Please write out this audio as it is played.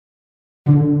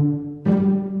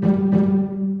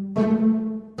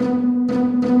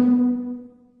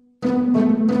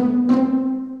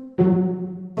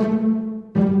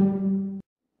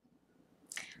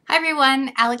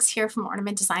Alex here from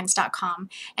ornamentdesigns.com,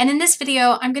 and in this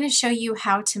video I'm going to show you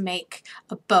how to make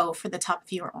a bow for the top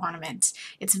of your ornament.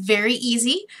 It's very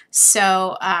easy,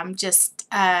 so just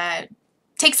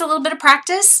takes a little bit of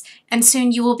practice and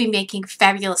soon you will be making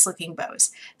fabulous looking bows.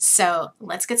 So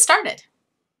let's get started.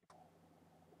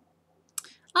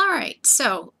 Alright,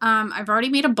 so I've already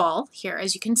made a ball here,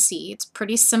 as you can see. It's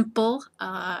pretty simple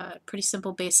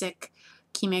basic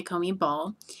kime-komi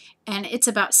ball, and it's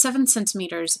about 7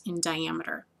 centimeters in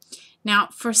diameter. Now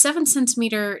for 7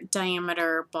 centimeter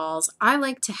diameter balls, I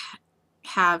like to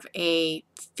have a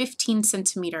 15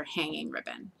 centimeter hanging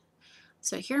ribbon.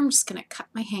 So here I'm just going to cut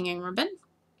my hanging ribbon,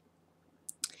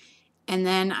 and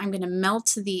then I'm going to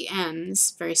melt the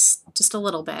ends just a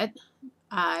little bit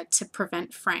to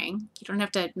prevent fraying. You don't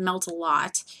have to melt a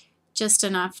lot, just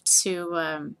enough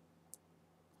to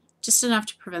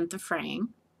prevent the fraying.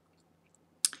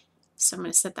 So I'm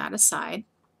going to set that aside.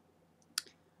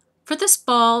 For this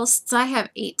ball, since I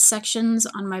have 8 sections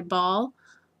on my ball,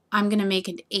 I'm going to make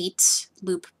an 8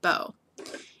 loop bow.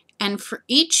 And for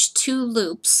each 2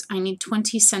 loops, I need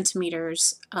 20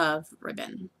 centimeters of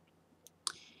ribbon.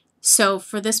 So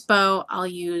for this bow, I'll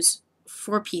use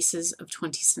 4 pieces of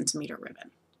 20 centimeter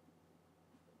ribbon.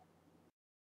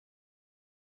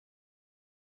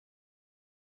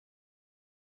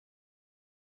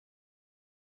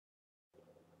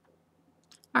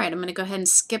 Alright, I'm going to go ahead and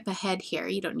skip ahead here.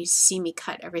 You don't need to see me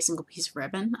cut every single piece of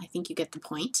ribbon. I think you get the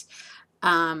point.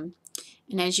 And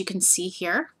as you can see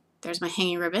here, there's my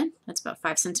hanging ribbon. That's about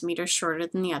 5 centimeters shorter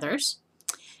than the others.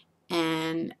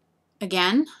 And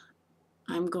again,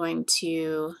 I'm going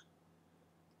to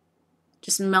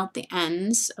just melt the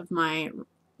ends of my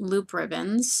loop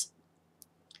ribbons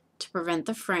to prevent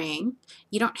the fraying.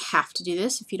 You don't have to do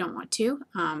this if you don't want to.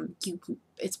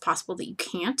 It's possible that you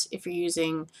can't if you're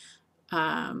using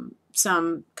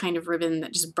some kind of ribbon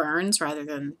that just burns rather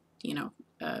than,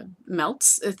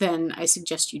 melts. Then I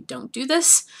suggest you don't do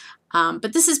this.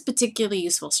 But this is particularly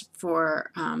useful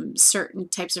for certain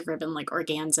types of ribbon like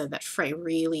organza that fray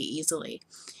really easily.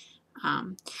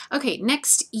 Okay,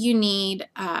 next you need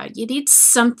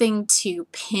something to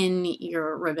pin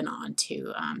your ribbon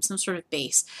onto, some sort of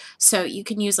base. So you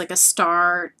can use like a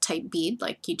star type bead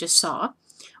like you just saw,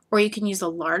 or you can use a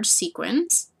large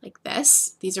sequins like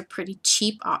this. These are pretty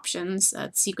cheap options.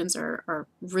 Sequins are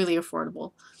really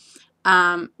affordable.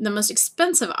 The most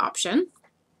expensive option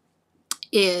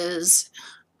is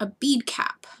a bead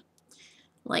cap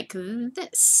like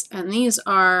this, and these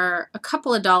are a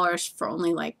couple of dollars for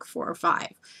only like $4 or $5.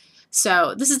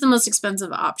 So this is the most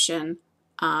expensive option.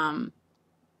 Unless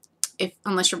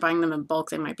you're buying them in bulk,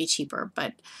 they might be cheaper,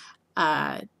 but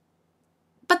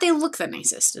they look the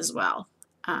nicest as well.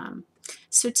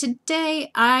 So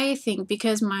today I think,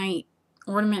 because my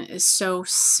ornament is so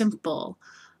simple,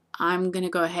 I'm gonna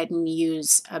go ahead and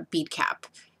use a bead cap,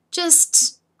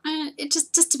 just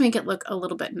to make it look a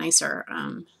little bit nicer.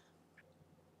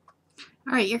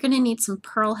 Alright, you're going to need some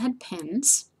pearl head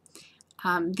pins.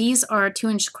 These are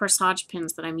 2-inch corsage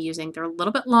pins that I'm using. They're a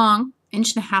little bit long, 1.5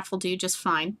 inches will do just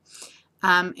fine.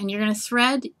 And you're going to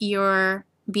thread your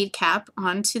bead cap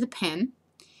onto the pin,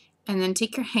 and then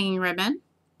take your hanging ribbon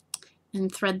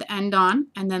and thread the end on,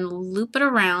 and then loop it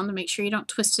around and make sure you don't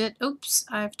twist it. Oops,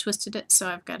 I've twisted it, so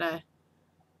I've got to...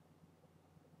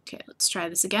 Okay, let's try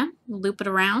this again. Loop it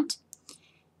around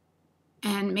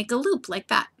and make a loop like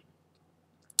that.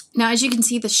 Now, as you can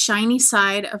see, the shiny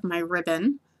side of my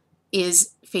ribbon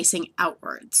is facing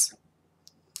outwards,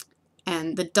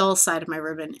 and the dull side of my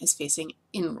ribbon is facing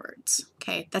inwards.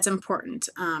 Okay, that's important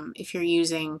if you're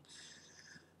using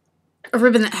a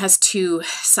ribbon that has 2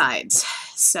 sides,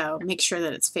 so make sure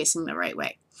that it's facing the right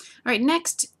way. All right,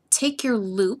 next, take your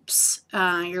loops,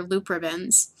 your loop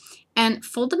ribbons, and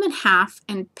fold them in half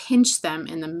and pinch them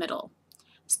in the middle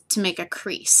to make a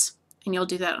crease, and you'll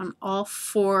do that on all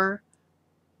 4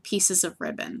 pieces of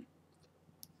ribbon.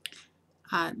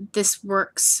 This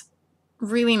works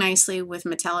really nicely with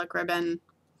metallic ribbon.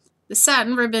 The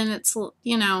satin ribbon, it's a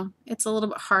little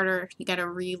bit harder. You got to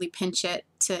really pinch it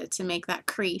to make that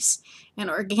crease. And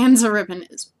organza ribbon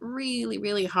is really,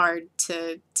 really hard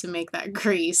to make that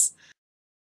crease.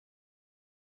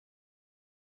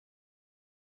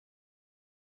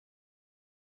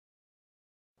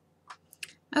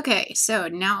 Okay, so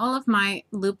now all of my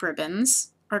loop ribbons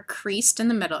are creased in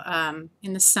the middle,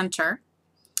 in the center,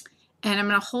 and I'm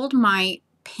going to hold my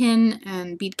pin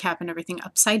and bead cap and everything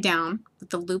upside down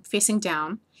with the loop facing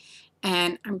down,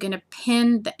 and I'm going to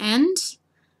pin the end,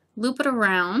 loop it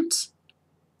around,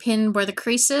 pin where the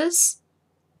crease is,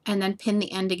 and then pin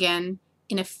the end again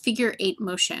in a figure 8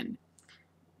 motion.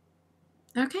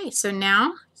 Okay, so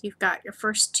now you've got your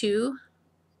first 2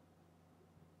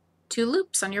 2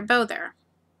 loops on your bow there.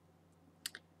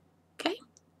 Okay,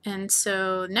 and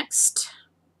so next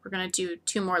we're going to do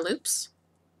 2 more loops,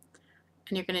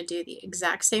 and you're going to do the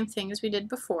exact same thing as we did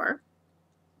before.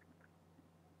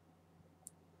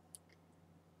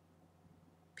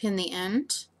 Pin the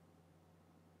end,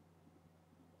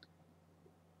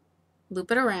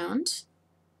 loop it around,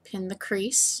 pin the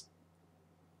crease,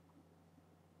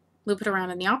 loop it around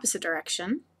in the opposite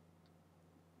direction,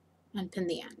 and pin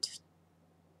the end.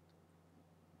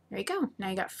 There you go. Now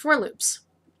you got 4 loops.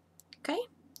 Okay?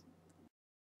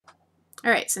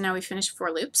 Alright, so now we finished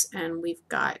 4 loops, and we've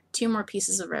got 2 more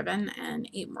pieces of ribbon and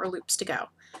 8 more loops to go.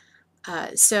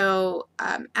 As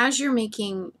you're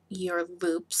making your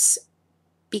loops,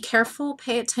 be careful,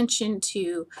 pay attention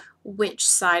to which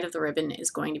side of the ribbon is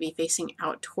going to be facing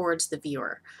out towards the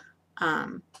viewer.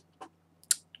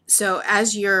 So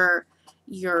as your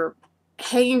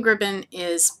hanging ribbon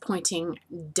is pointing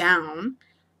down,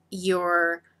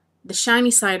 the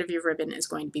shiny side of your ribbon is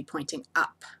going to be pointing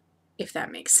up, if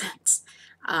that makes sense.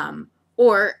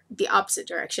 Or the opposite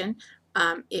direction,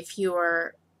 if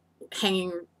your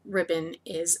hanging ribbon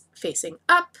is facing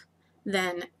up,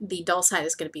 then the dull side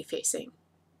is going to be facing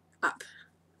up.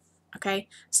 Okay,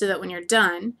 so that when you're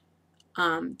done,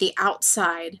 the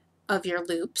outside of your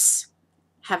loops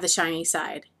have the shiny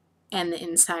side, and the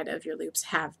inside of your loops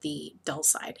have the dull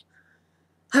side.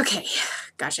 Okay,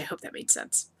 gosh, I hope that made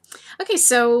sense. Okay,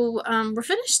 so we're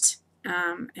finished,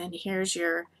 and here's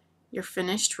your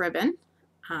finished ribbon.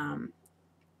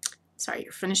 Sorry,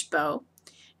 your finished bow.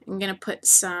 I'm going to put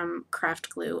some craft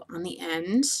glue on the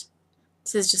end.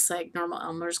 This is just like normal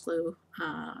Elmer's glue,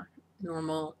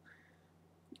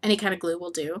 any kind of glue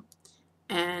will do,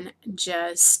 and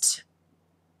just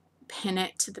pin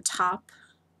it to the top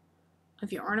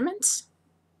of your ornament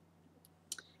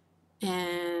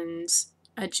and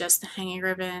adjust the hanging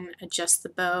ribbon, adjust the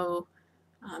bow,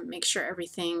 make sure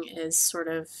everything is sort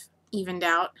of evened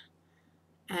out,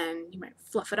 and you might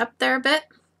fluff it up there a bit.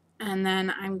 And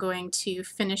then I'm going to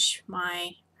finish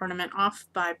my ornament off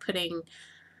by putting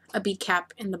a bead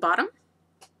cap in the bottom.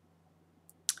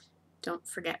 Don't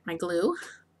forget my glue.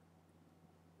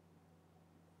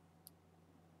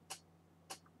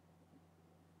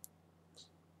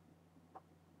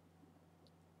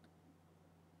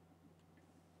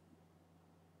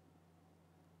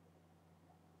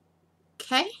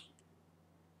 Okay,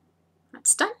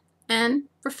 that's done, and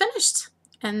we're finished.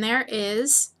 And there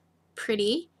is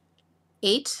pretty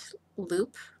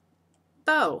 8-loop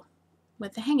bow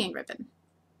with the hanging ribbon.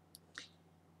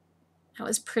 That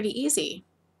was pretty easy.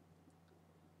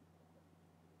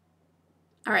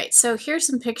 Alright, so here's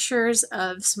some pictures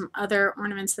of some other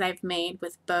ornaments that I've made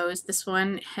with bows. This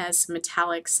one has some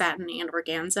metallic satin and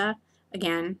organza.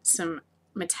 Again, some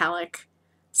metallic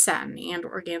satin and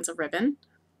organza ribbon.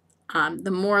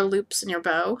 The more loops in your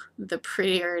bow, the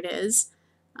prettier it is.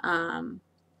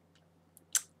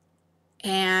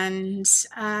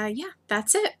 Yeah,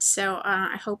 that's it. So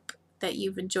I hope that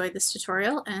you've enjoyed this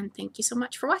tutorial, and thank you so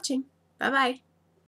much for watching. Bye-bye.